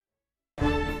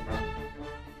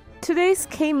Today's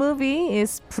K-movie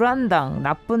is 불안당,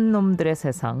 나쁜 놈들의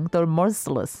세상, The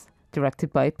Merciless,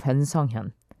 directed by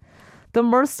Sung-hyun. The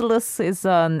Merciless is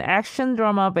an action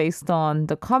drama based on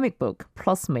the comic book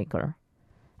Plusmaker,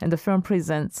 and the film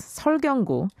presents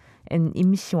설경구 and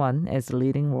Im Si-wan as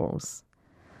leading roles.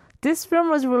 This film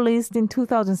was released in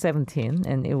 2017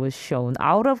 and it was shown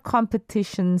out of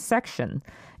competition section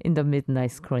in the midnight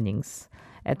screenings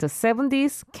at the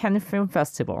 70th Cannes Film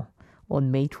Festival on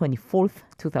May 24th,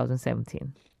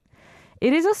 2017.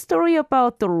 It is a story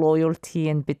about the loyalty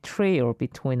and betrayal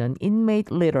between an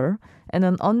inmate leader and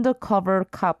an undercover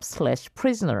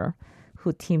cop/prisoner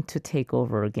who team to take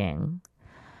over a gang.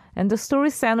 And the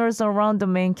story centers around the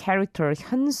main character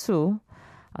Hyun-soo,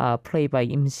 played by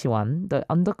Im Si-wan, the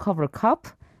undercover cop,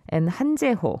 and Han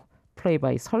Jae-ho, played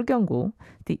by 설경구,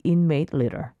 the inmate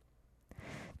leader.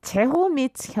 Jae-ho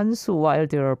meets Hyun-soo while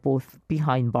they are both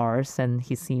behind bars, and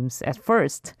he seems at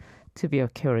first to be a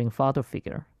caring father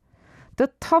figure. The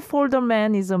tough older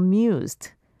man is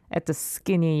amused at the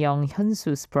skinny young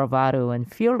Hyun-soo's bravado and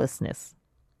fearlessness.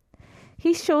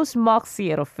 He shows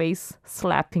moxie at a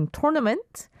face-slapping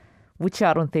tournament, which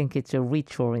I don't think it's a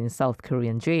ritual in South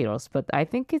Korean jails, but I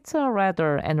think it's a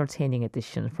rather entertaining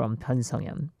addition from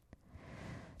Sung-hyun.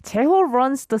 Jae-ho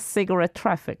runs the cigarette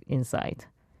traffic inside,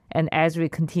 and as we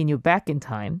continue back in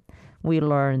time, we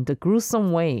learn the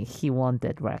gruesome way he won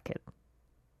that racket.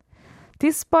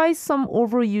 Despite some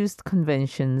overused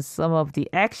conventions, some of the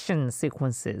action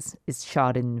sequences is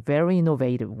shot in very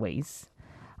innovative ways.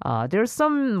 There are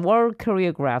some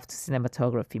well-choreographed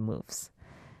cinematography moves.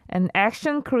 And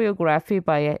action choreography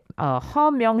by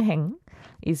Ha Myung-haeng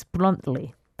is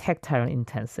bluntly tactile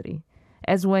intensity,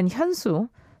 as when Hyun-soo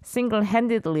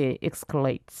single-handedly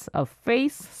escalates a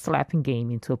face-slapping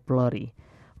game into a bloody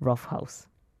roughhouse.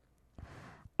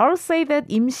 I'll say that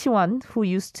Im Si-wan, who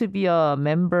used to be a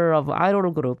member of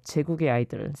idol group 제국의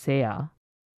아이들, 세야,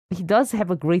 he does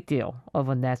have a great deal of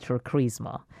a natural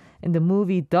charisma, and the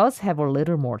movie does have a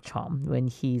little more charm when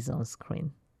he's on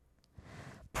screen.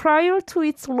 Prior to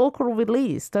its local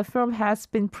release, the film has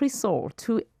been pre-sold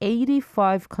to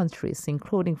 85 countries,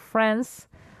 including France,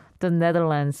 the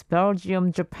Netherlands,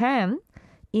 Belgium, Japan,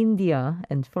 India,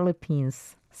 and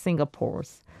Philippines, Singapore,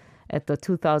 at the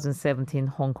 2017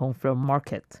 Hong Kong film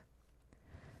market.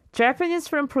 Japanese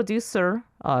film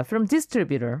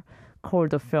distributor called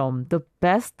the film the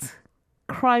best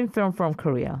crime film from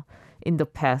Korea in the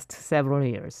past several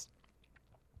years.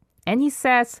 And he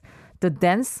says the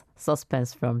dense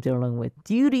suspense film dealing with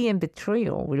duty and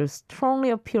betrayal will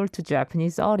strongly appeal to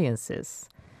Japanese audiences.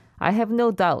 I have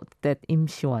no doubt that Im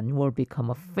Si-wan will become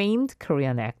a famed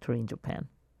Korean actor in Japan.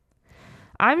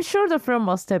 I'm sure the film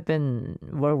must have been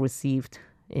well received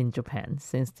in Japan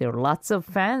since there are lots of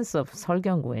fans of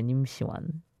설경구 and Im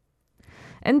Si-wan.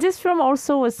 And this film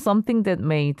also was something that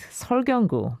made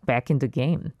설경구 back in the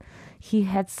game. He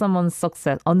had some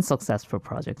unsuccessful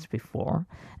projects before,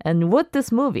 and with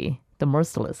this movie, The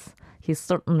Merciless, he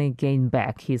certainly gained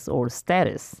back his old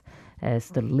status as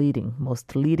the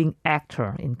most leading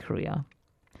actor in Korea.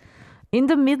 In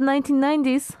the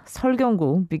mid-1990s,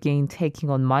 설경구 began taking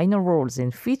on minor roles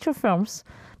in feature films,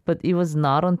 but it was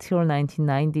not until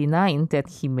 1999 that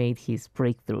he made his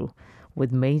breakthrough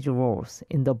with major roles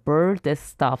in The Bird That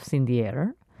Stops in the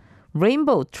Air,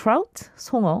 Rainbow Trout,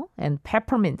 송어, and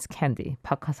Peppermint Candy,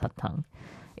 박하사탕,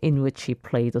 in which he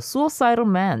played a suicidal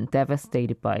man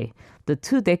devastated by the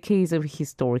 2 decades of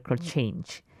historical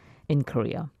change in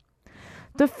Korea.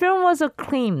 The film was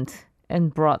acclaimed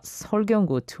and brought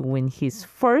설경구 to win his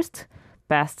first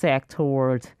Best Actor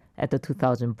award at the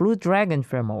 2000 Blue Dragon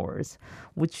Film Awards,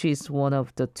 which is one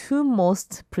of the 2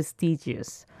 most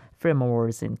prestigious film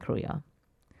awards in Korea.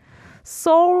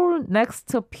 Seoul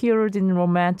next appeared in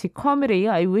romantic comedy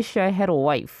I Wish I Had a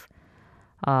Wife.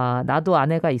 나도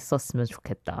아내가 있었으면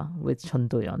좋겠다 with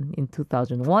전도연 in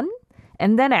 2001,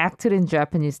 and then acted in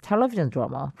Japanese television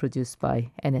drama produced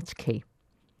by NHK.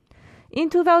 In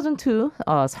 2002,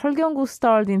 설경구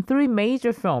starred in 3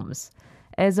 major films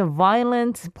as a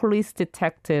violent police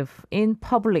detective in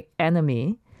Public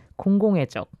Enemy, 공공의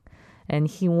적, and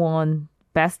he won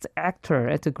Best Actor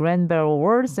at the Grand Barrel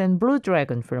Awards and Blue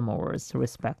Dragon Film Awards,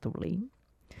 respectively.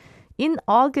 In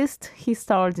August, he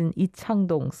starred in Lee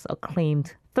Chang-dong's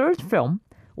acclaimed 3rd film,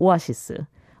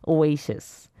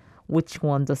 Oasis, which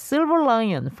won the Silver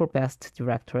Lion for Best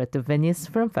Director at the Venice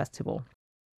Film Festival.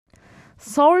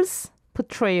 Seoul's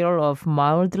portrayal of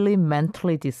mildly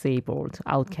mentally disabled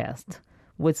outcast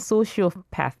with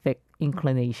sociopathic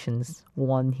inclinations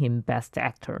won him Best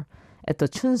Actor at the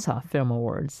Chunsa Film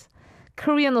Awards,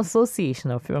 Korean Association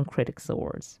of Film Critics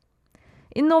Awards.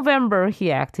 In November,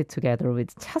 he acted together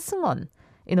with Cha Seung-won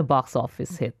in a box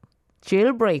office hit,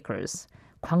 Jailbreakers,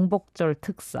 광복절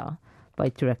특사 by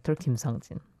director Kim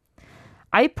Sang-jin.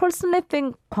 I personally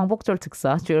think 광복절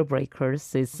특사,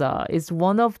 Jailbreakers, is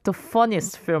one of the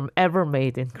funniest film ever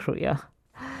made in Korea.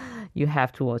 You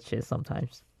have to watch it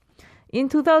sometimes. In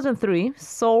 2003,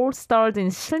 Seoul starred in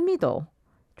실미도,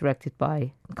 directed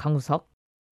by Kang Woo-seok,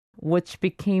 which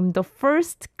became the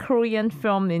first Korean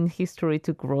film in history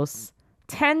to gross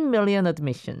 10 million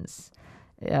admissions.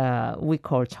 We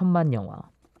call 천만 영화.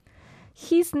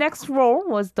 His next role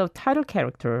was the title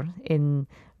character in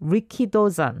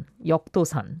Rikido-san,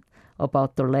 역도산,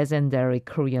 about the legendary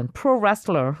Korean pro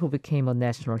wrestler who became a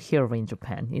national hero in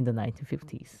Japan in the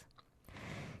 1950s.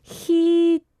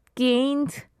 He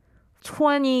gained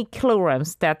 20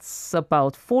 kilograms, that's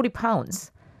about 40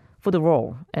 pounds, for the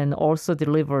role, and also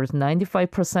delivered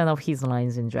 95% of his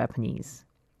lines in Japanese.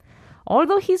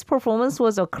 Although his performance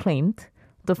was acclaimed,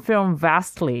 the film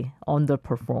vastly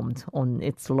underperformed on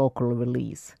its local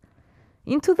release.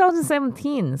 In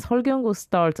 2017, 설경구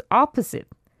starred opposite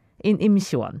in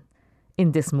임시완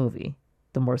in this movie,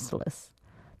 The Merciless.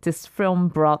 This film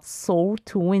brought Seoul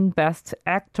to win Best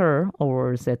Actor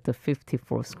awards at the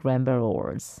 54th Grammy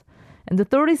Awards and the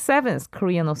 37th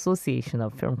Korean Association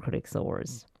of Film Critics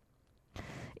Awards.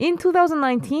 In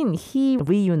 2019, he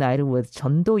reunited with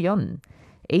Jeon Do-yeon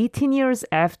 18 years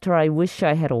after I Wish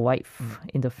I Had a Wife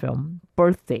in the film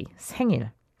Birthday,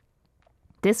 생일.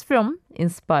 This film,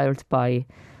 inspired by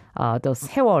the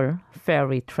세월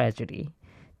ferry tragedy,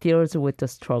 deals with the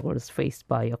struggles faced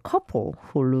by a couple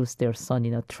who lose their son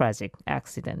in a tragic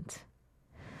accident.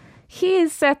 He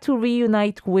is set to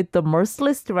reunite with the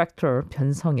Merciless director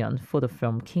Sung-hyun for the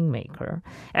film Kingmaker.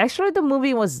 Actually, the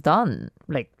movie was done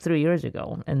like 3 years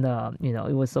ago, and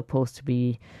it was supposed to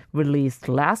be released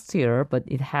last year, but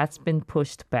it has been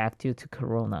pushed back due to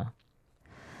Corona.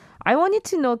 I wanted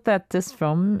to note that this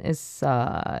film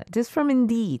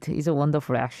indeed is a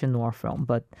wonderful action noir film,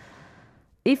 but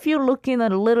if you look in a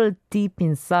little deep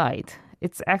inside,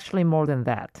 it's actually more than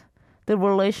that. The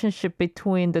relationship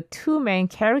between the two main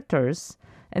characters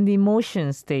and the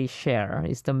emotions they share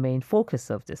is the main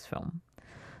focus of this film.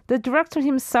 The director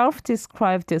himself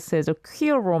described this as a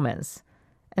queer romance,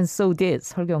 and so did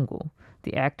설경구,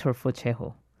 the actor for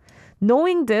Jae-ho.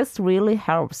 Knowing this really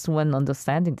helps when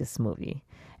understanding this movie.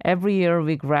 Every year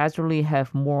we gradually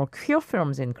have more queer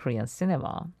films in Korean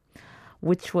cinema,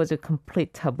 which was a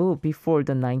complete taboo before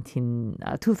the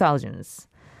 2000s.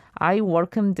 I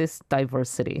welcome this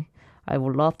diversity. I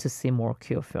would love to see more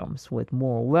queer films with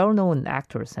more well-known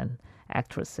actors and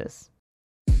actresses.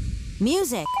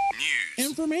 Music, news,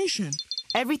 information,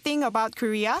 everything about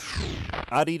Korea.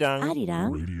 Arirang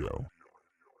Arirang Radio.